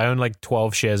Snap. I own like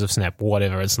 12 shares of Snap,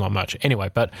 whatever. It's not much. Anyway,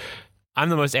 but I'm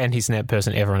the most anti-Snap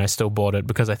person ever, and I still bought it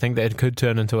because I think that it could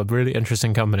turn into a really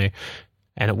interesting company.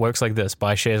 And it works like this: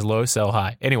 buy shares low, sell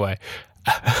high. Anyway,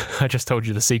 I just told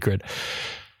you the secret.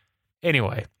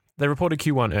 Anyway, they reported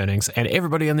Q1 earnings, and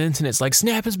everybody on the internet's like,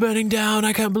 Snap is burning down.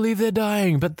 I can't believe they're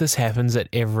dying. But this happens at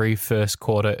every first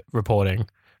quarter reporting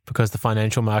because the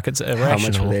financial markets are irrational. How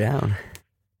much were they down?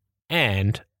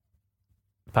 And,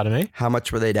 pardon me? How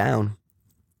much were they down?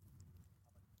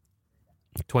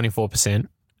 24%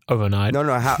 overnight. No.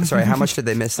 How much did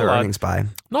they miss their earnings by?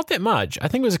 Not that much. I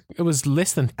think it was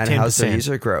less than 10%. And how's their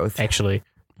user growth? Actually,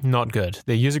 not good.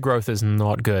 Their user growth is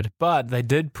not good. But they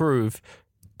did prove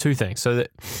two things. So that,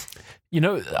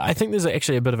 I think there's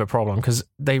actually a bit of a problem because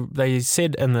they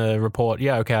said in the report,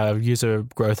 yeah, okay, our user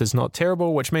growth is not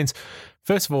terrible, which means,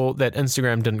 first of all, that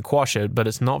Instagram didn't quash it, but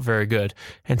it's not very good.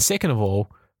 And second of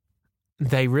all,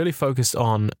 they really focused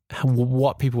on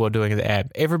what people are doing in the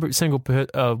app. Every single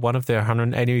one of their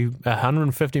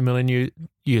 150 million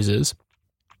users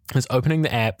is opening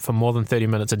the app for more than 30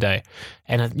 minutes a day.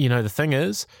 And, the thing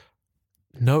is,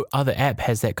 no other app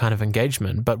has that kind of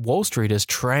engagement, but Wall Street is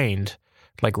trained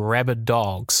like rabid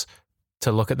dogs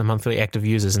to look at the monthly active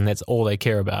users, and that's all they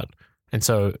care about. And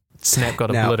so Snap got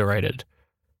obliterated.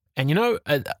 And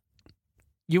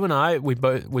you and I, we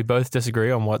both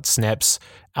disagree on what Snap's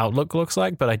outlook looks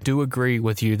like, but I do agree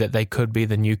with you that they could be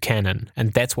the new Canon,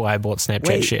 and that's why I bought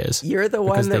Snapchat shares. You're the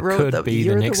one that wrote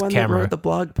the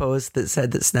blog post that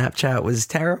said that Snapchat was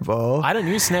terrible. I don't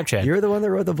use Snapchat. You're the one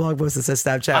that wrote the blog post that said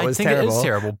Snapchat was terrible. I think it is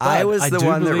terrible. But I was the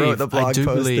one that wrote the blog post. I do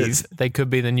believe they could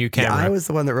be the new camera. Yeah, I was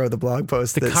the one that wrote the blog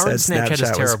post that said Snapchat is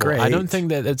terrible. Was great. I don't think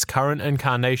that its current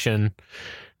incarnation.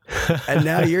 And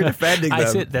now you're defending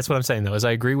them. That's what I'm saying, though, is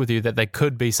I agree with you that they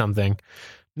could be something.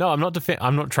 No, I'm not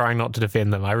trying not to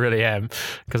defend them. I really am,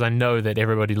 because I know that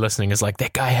everybody listening is like,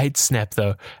 that guy hates Snap,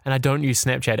 though. And I don't use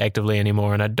Snapchat actively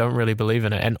anymore, and I don't really believe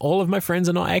in it. And all of my friends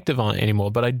are not active on it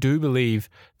anymore, but I do believe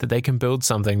that they can build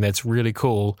something that's really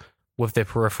cool with their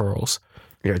peripherals.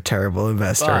 You're a terrible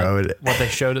investor, Owen. What they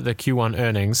showed at the Q1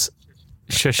 earnings...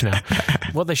 Shush now.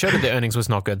 What they showed at the earnings was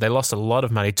not good. They lost a lot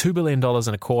of money. $2 billion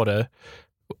in a quarter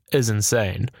is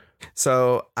insane.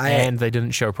 And they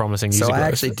didn't show promising user growth. So I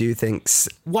actually do think...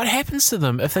 What happens to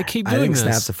them if they keep doing this? I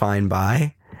think Snap's a fine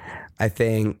buy. I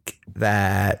think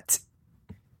that...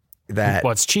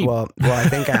 It's cheap. I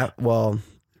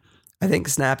think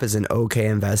Snap is an okay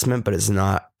investment, but it's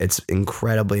not... It's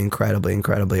incredibly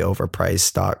overpriced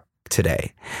stock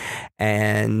today.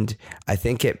 And I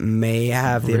think it may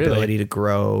have the ability to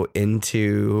grow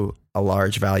into a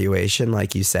large valuation,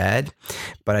 like you said,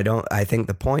 but I think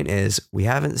the point is we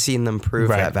haven't seen them prove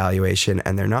that valuation,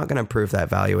 and they're not going to prove that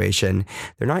valuation.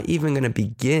 They're not even going to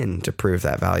begin to prove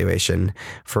that valuation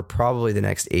for probably the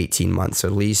next 18 months, so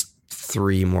at least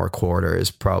 3 more quarters,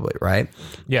 probably, right?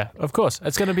 Yeah, of course.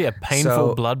 It's going to be a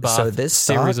painful bloodbath this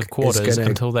series of quarters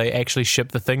until they actually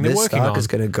ship the thing they're working on. This stock is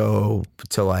going to go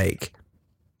to like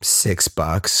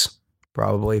 $6.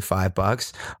 Probably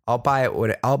 $5. I'll buy it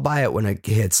when it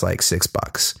hits like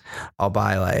 $6. I'll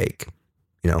buy like,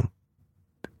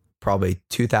 probably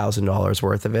 $2,000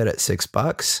 worth of it at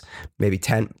 $6. Maybe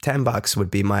 $10 would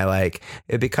be my like.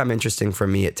 It'd become interesting for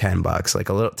me at $10. Like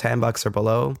a little $10 or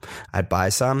below, I'd buy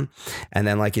some, and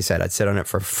then like you said, I'd sit on it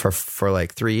for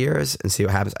like 3 years and see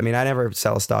what happens. I mean, I never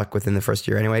sell a stock within the first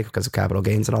year anyway because of capital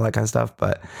gains and all that kind of stuff.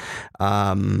 But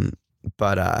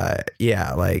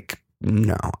yeah, like.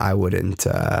 No, I wouldn't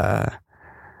buy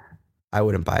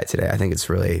it today. I think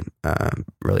it's really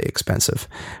expensive.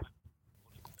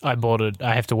 I bought it.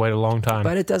 I have to wait a long time.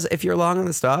 But it does, if you're long on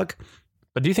the stock.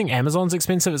 But do you think Amazon's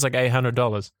expensive? It's like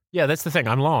 $800. Yeah, that's the thing.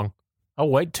 I'm long. I'll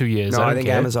wait 2 years. No, I think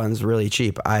Amazon's really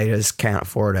cheap. I just can't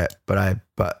afford it.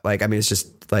 It's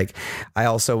just like, I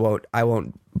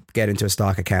won't get into a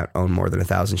stock account own more than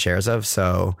 1,000 shares of.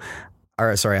 So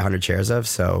 100 shares of.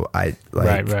 So I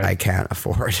can't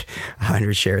afford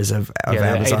 100 shares of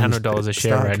Amazon. $800 a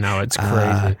share stock. Right now. It's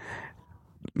crazy.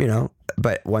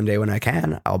 but one day when I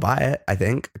can, I'll buy it, I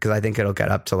think, because I think it'll get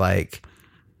up to like,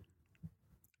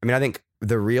 I think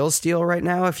the real steal right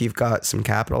now, if you've got some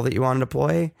capital that you want to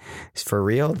deploy, is for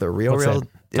real. The real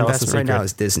investment right now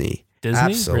is Disney. Disney?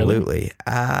 Absolutely.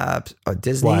 Really?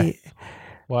 Disney.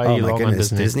 Why are you long on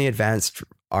Disney? Disney Advanced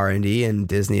R&D and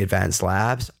Disney Advanced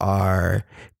Labs are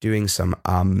doing some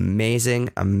amazing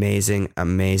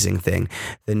thing.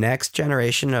 The next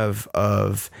generation of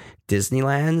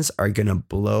Disneylands are going to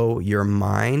blow your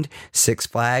mind. Six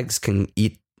Flags can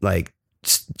eat like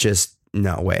just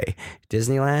no way.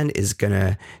 Disneyland is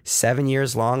gonna 7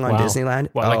 years long on Disneyland.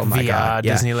 Like my VR God.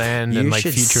 Disneyland and like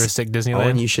futuristic Disneyland.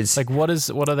 And you should like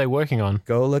what are they working on?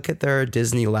 Go look at their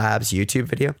Disney Labs YouTube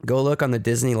video. Go look on the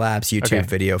Disney Labs YouTube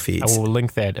video feeds. I will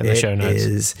link that in the show notes.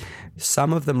 It is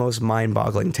some of the most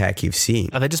mind-boggling tech you've seen.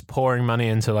 Are they just pouring money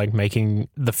into like making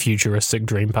the futuristic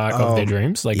dream park of their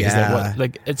dreams? Like is that what,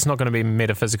 like it's not going to be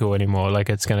metaphysical anymore? Like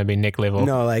it's going to be neck level?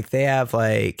 No, like they have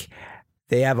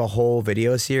a whole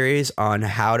video series on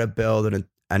how to build an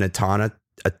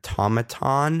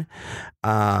automaton,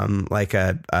 like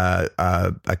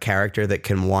a character that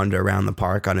can wander around the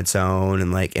park on its own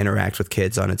and like interact with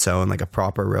kids on its own, like a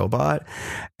proper robot.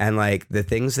 And like the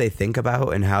things they think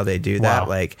about and how they do that,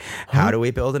 like how do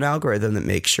we build an algorithm that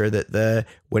makes sure that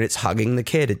when it's hugging the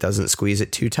kid, it doesn't squeeze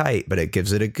it too tight, but it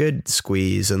gives it a good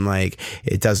squeeze, and like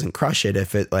it doesn't crush it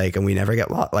if it like, and we never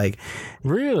get lost. Like,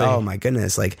 really? Oh my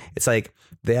goodness. Like, it's like,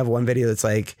 they have one video that's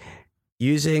like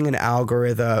using an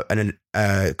algorithm, and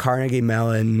a Carnegie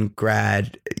Mellon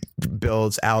grad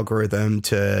builds algorithm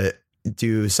to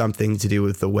do something to do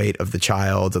with the weight of the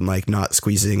child and like not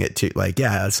squeezing it too. Like,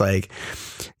 it's like,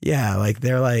 like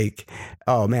they're like,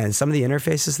 oh man, some of the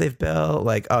interfaces they've built,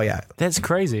 like, oh yeah, that's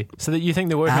crazy. So that you think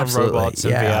they're working on robots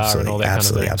and VR and all that kind of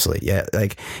thing? Absolutely. Yeah.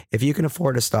 Like if you can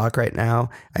afford a stock right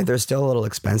now, I think they're still a little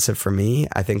expensive for me.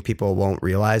 I think people won't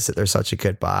realize that they're such a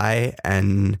good buy,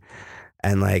 and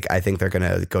like I think they're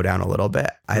gonna go down a little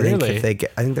bit. I think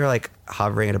they're like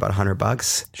hovering at about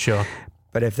 $100. Sure.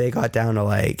 But if they got down to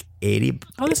like 80,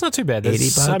 that's not too bad. $80,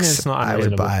 I mean, it's not I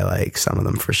would buy like some of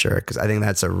them for sure, because I think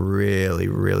that's a really,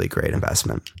 really great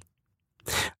investment.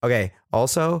 Okay.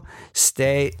 Also,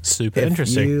 super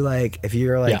interesting. If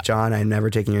you're like John, I'm never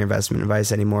taking your investment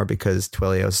advice anymore because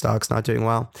Twilio stock's not doing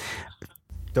well.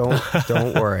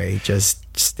 Don't worry. Just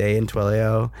stay in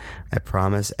Twilio. I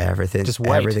promise everything. Just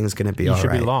wait. Everything's going to be all right. You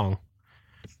should be long.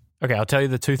 Okay, I'll tell you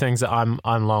the two things that I'm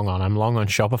long on. I'm long on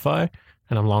Shopify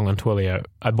and I'm long on Twilio.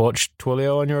 I bought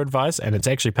Twilio on your advice and it's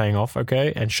actually paying off,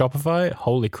 okay? And Shopify,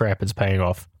 holy crap, it's paying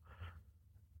off.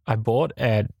 I bought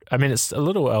it's a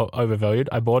little overvalued.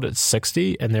 I bought at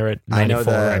 60 and they're at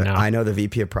 94 right now. I know the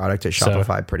VP of product at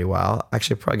Shopify pretty well.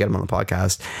 Actually, probably get him on the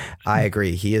podcast. I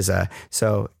agree. He is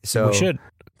so we should.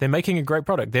 They're making a great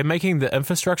product. They're making the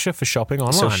infrastructure for shopping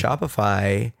online. So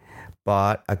Shopify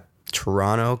bought a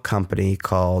Toronto company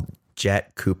called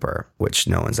Jet Cooper, which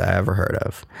no one's ever heard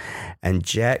of. And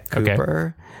Jet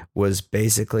Cooper was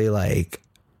basically like,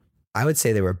 I would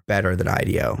say they were better than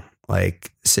IDEO.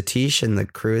 Like Satish and the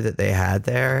crew that they had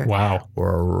there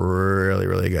were really,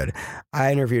 really good.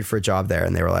 I interviewed for a job there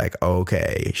and they were like,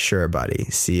 okay, sure, buddy.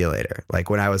 See you later. Like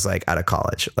when I was like out of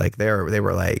college, like they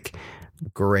were like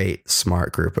great,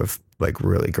 smart group of like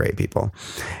really great people.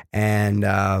 And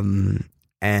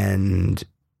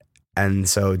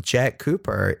so Jet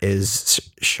Cooper is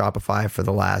Shopify for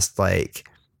the last like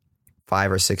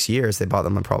 5 or 6 years. They bought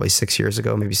them probably 6 years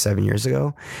ago, maybe 7 years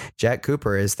ago. Jet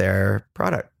Cooper is their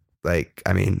product. Like,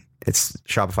 I mean, it's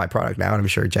Shopify product now, and I'm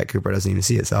sure Jet Cooper doesn't even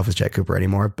see itself as Jet Cooper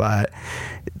anymore, but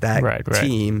that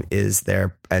team is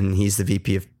there, and he's the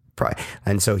VP of product.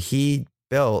 And so he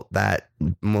built that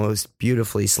most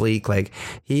beautifully sleek, like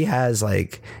he has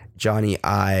like Johnny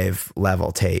Ive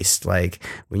level taste. Like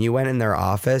when you went in their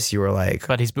office, you were like,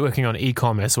 but he's working on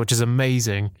e-commerce, which is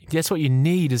amazing. That's what you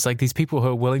need, is like these people who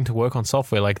are willing to work on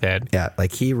software like that. Yeah.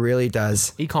 Like he really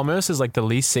does. E-commerce is like the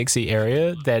least sexy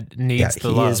area that needs the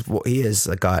love. He is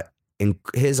got in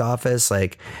his office,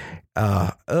 like,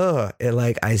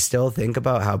 I still think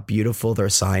about how beautiful their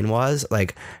sign was.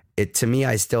 Like, to me,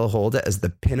 I still hold it as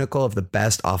the pinnacle of the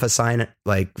best office sign,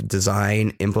 like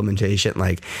design implementation.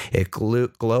 Like it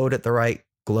glowed at the right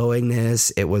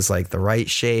glowingness. It was like the right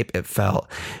shape. It felt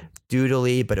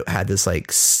doodly, but it had this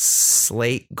like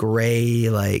slate gray,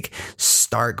 like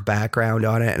stark background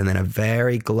on it. And then a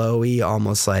very glowy,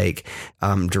 almost like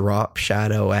drop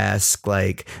shadow-esque,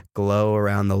 like glow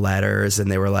around the letters.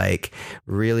 And they were like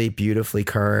really beautifully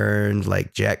kerned,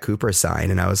 like Jet Cooper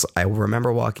sign. And I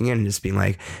remember walking in and just being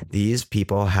like, these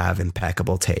people have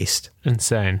impeccable taste.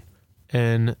 Insane.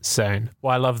 Well,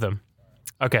 I love them.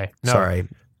 Okay. No, sorry.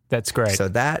 That's great. So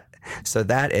that So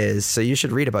you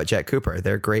should read about Jet Cooper.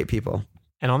 They're great people.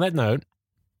 And on that note,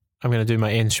 I'm going to do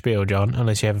my end spiel, John,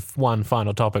 unless you have one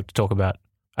final topic to talk about.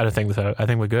 I don't think so. I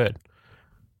think we're good.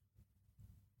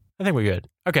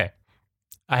 Okay.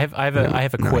 I have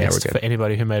a quest for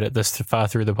anybody who made it this far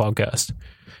through the podcast.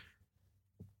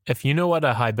 If you know what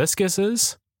a hibiscus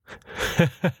is,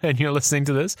 and you're listening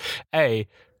to this, A,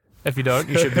 if you don't,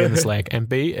 you should be in the Slack. And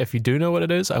B, if you do know what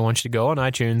it is, I want you to go on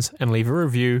iTunes and leave a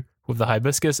review with the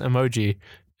hibiscus emoji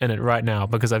in it right now,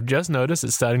 because I've just noticed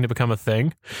it's starting to become a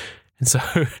thing. And so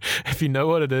if you know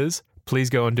what it is, please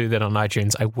go and do that on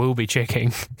iTunes. I will be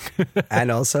checking.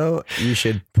 And also, you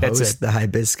should post the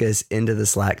hibiscus into the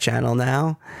Slack channel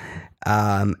now.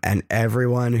 And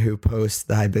everyone who posts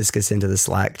the hibiscus into the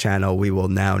Slack channel, we will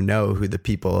now know who the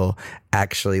people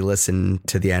actually listen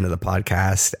to the end of the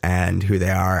podcast and who they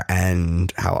are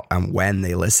and how and when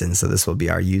they listen. So this will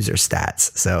be our user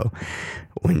stats. So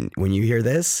when you hear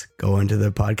this, go into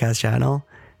the podcast channel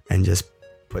and just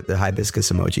put the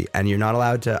hibiscus emoji. And you're not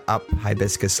allowed to up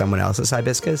hibiscus someone else's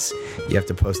hibiscus. You have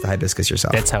to post the hibiscus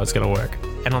yourself. That's how it's going to work.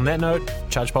 And on that note,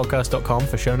 chargepodcast.com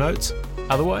for show notes.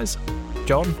 Otherwise,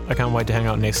 John, I can't wait to hang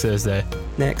out next Thursday.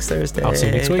 Next Thursday. I'll see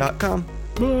you next week. .com.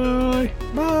 Bye.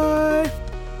 Bye.